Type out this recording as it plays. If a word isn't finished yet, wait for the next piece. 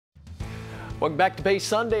Welcome back to Bay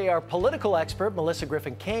Sunday. Our political expert, Melissa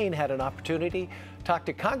Griffin Caen, had an opportunity to talk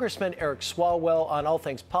to Congressman Eric Swalwell on all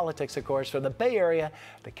things politics, of course, from the Bay Area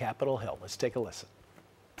to Capitol Hill. Let's take a listen.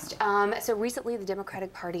 So recently the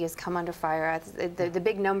Democratic Party has come under fire. The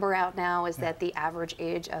big number out now is that the average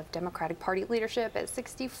age of Democratic Party leadership at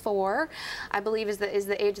 64, I believe, is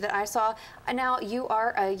the age that I saw. Now you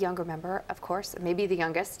are a younger member, of course, maybe the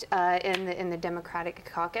youngest in the Democratic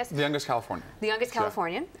caucus. The youngest Californian. The youngest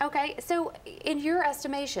Californian. Yeah. Okay. So in your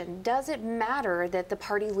estimation, does it matter that the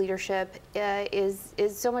party leadership is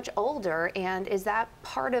so much older, and is that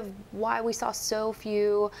part of why we saw so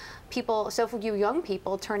few young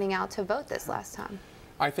people turning out to vote this last time?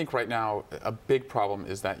 I think right now a big problem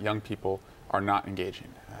is that young people are not engaging.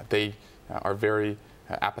 They are very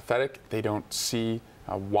apathetic. They don't see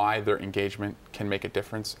why their engagement can make a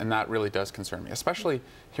difference, and that really does concern me, especially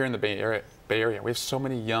here in the Bay Area. We have so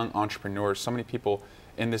many young entrepreneurs, so many people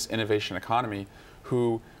in this innovation economy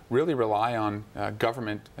who really rely on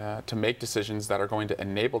government to make decisions that are going to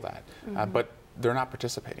enable that, but they're not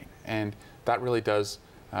participating, and that really does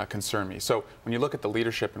concern me. So when you look at the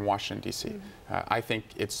leadership in Washington, D.C., I think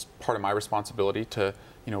it's part of my responsibility to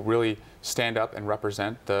really stand up and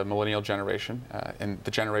represent the millennial generation and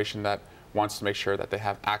the generation that wants to make sure that they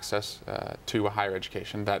have access to a higher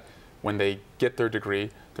education, that when they get their degree,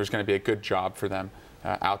 there's going to be a good job for them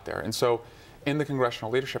out there. And so in the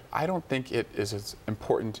congressional leadership, I don't think it is as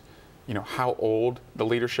important how old the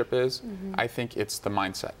leadership is. I think it's the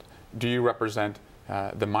mindset. Do you represent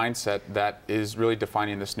the mindset that is really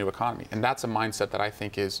defining this new economy? And that's a mindset that I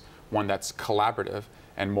think is one that's collaborative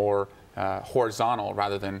and more horizontal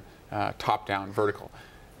rather than top-down, vertical.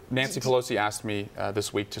 Nancy Pelosi asked me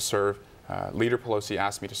this week to serve, Leader Pelosi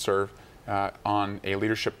asked me to serve on a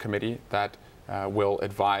leadership committee that will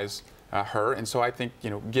advise her. And so I think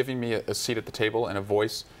giving me a seat at the table and a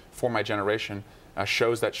voice for my generation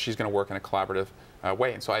shows that she's going to work in a collaborative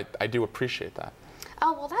way. And so I do appreciate that.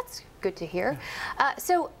 Oh, well, that's good to hear.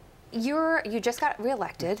 So you just got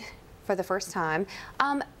reelected for the first time.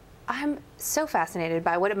 I'm so fascinated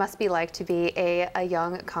by what it must be like to be a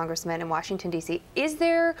young congressman in Washington, D.C. Is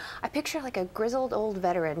there, I picture like a grizzled old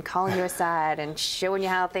veteran calling you aside and showing you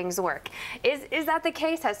how things work. Is that the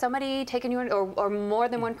case? Has somebody taken you, or more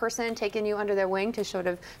than one person taken you under their wing to sort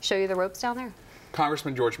of show you the ropes down there?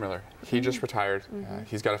 Congressman George Miller, he just retired.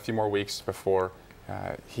 He's got a few more weeks before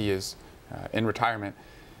he is in retirement.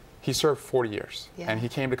 He served 40 years, and he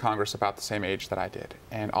came to Congress about the same age that I did.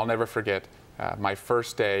 And I'll never forget my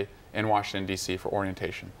first day in Washington, D.C. for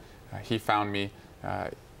orientation. He found me,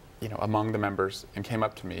 among the members and came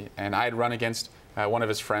up to me. And I had run against one of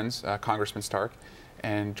his friends, Congressman Stark.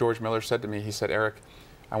 And George Miller said to me, he said, "Eric,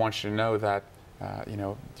 I want you to know that,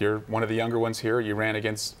 you're one of the younger ones here. You ran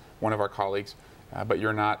against one of our colleagues, but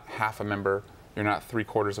you're not half a member. You're not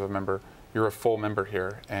 3/4 of a member. You're a full member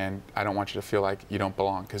here, and I don't want you to feel like you don't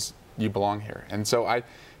belong, because you belong here." And so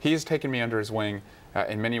he's taken me under his wing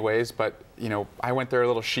in many ways, but I went there a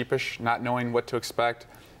little sheepish, not knowing what to expect,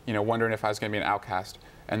 wondering if I was going to be an outcast.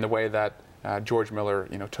 And the way that George Miller,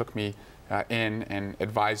 took me in and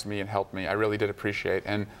advised me and helped me, I really did appreciate.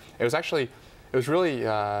 And it was really, it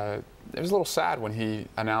was a little sad when he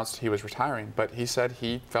announced he was retiring, but he said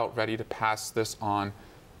he felt ready to pass this on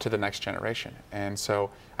to the next generation. And so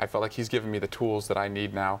I felt like he's given me the tools that I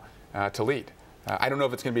need now to lead. I don't know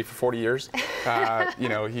if it's going to be for 40 years.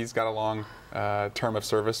 He's got a long term of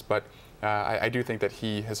service, but I do think that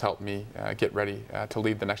he has helped me get ready to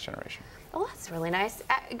lead the next generation. Well, that's really nice.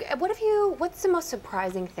 What's the most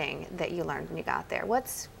surprising thing that you learned when you got there?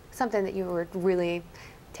 What's something that you were really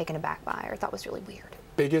taken aback by or thought was really weird?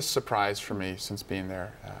 Biggest surprise for me since being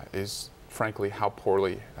there is, frankly, how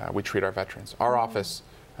poorly we treat our veterans. Our office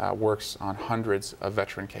works on hundreds of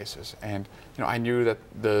veteran cases, and I knew that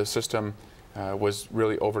the system was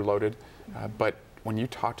really overloaded, but when you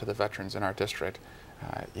talk to the veterans in our district,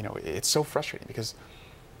 it's so frustrating because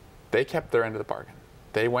they kept their end of the bargain.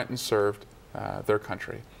 They went and served their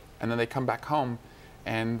country, and then they come back home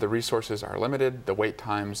and the resources are limited, the wait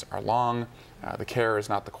times are long, the care is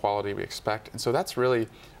not the quality we expect. And so that's really,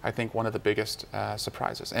 I think, one of the biggest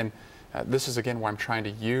surprises. And this is, again, where I'm trying to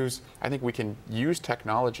use, I think we can use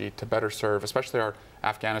technology to better serve, especially our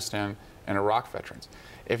Afghanistan and Iraq veterans.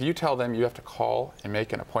 If you tell them you have to call and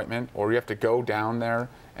make an appointment, or you have to go down there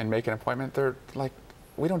and make an appointment, they're like,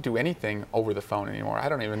 we don't do anything over the phone anymore. I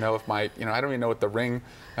don't even know if I don't even know what the ring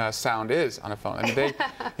sound is on a phone. I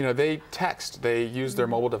mean, they text, they use their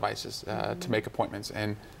mobile devices to make appointments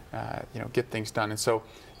and, get things done. And so,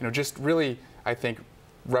 just really, I think,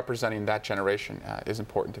 representing that generation is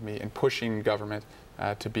important to me, and pushing government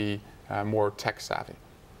to be more tech savvy.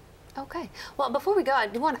 Okay. Well, before we go, I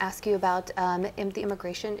do want to ask you about the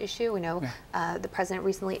immigration issue. We know the president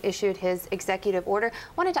recently issued his executive order.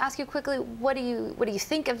 Wanted to ask you quickly, what do you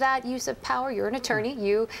think of that use of power? You're an attorney.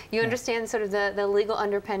 You understand sort of the legal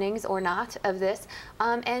underpinnings or not of this,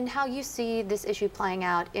 and how you see this issue playing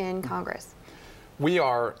out in Congress. We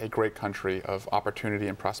are a great country of opportunity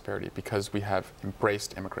and prosperity because we have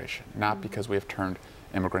embraced immigration, not because we have turned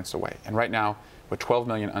immigrants away. And right now, with 12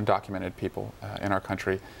 million undocumented people in our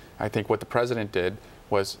country, I think what the president did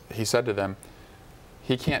was he said to them,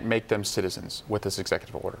 he can't make them citizens with this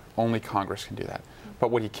executive order. Only Congress can do that.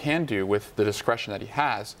 But what he can do with the discretion that he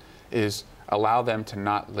has is allow them to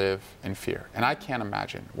not live in fear. And I can't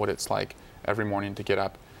imagine what it's like every morning to get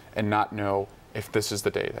up and not know if this is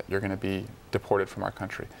the day that you're going to be deported from our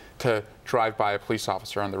country, to drive by a police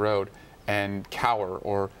officer on the road and cower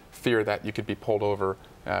or fear that you could be pulled over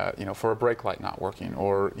for a brake light not working,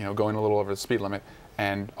 or going a little over the speed limit,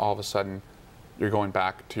 and all of a sudden you're going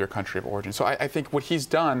back to your country of origin. So I think what he's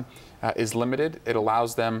done is limited. It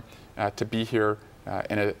allows them to be here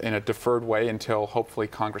in a deferred way until hopefully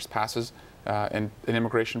Congress passes an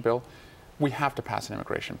immigration bill. We have to pass an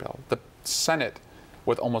immigration bill. The Senate,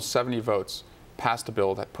 with almost 70 votes, passed a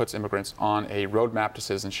bill that puts immigrants on a roadmap to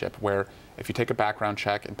citizenship, where if you take a background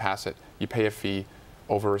check and pass it, you pay a fee.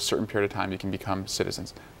 Over a certain period of time, you can become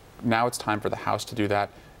citizens. Now it's time for the House to do that,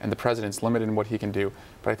 and the president's limited in what he can do,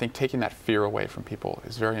 but I think taking that fear away from people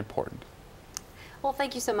is very important. Well,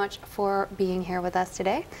 thank you so much for being here with us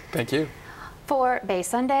today. Thank you. For Bay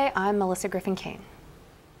Sunday, I'm Melissa Griffin Caen.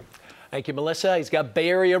 Thank you, Melissa. He's got Bay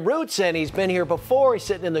Area roots, and he's been here before. He's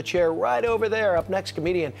sitting in the chair right over there. Up next,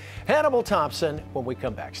 comedian Hannibal Thompson when we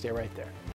come back. Stay right there.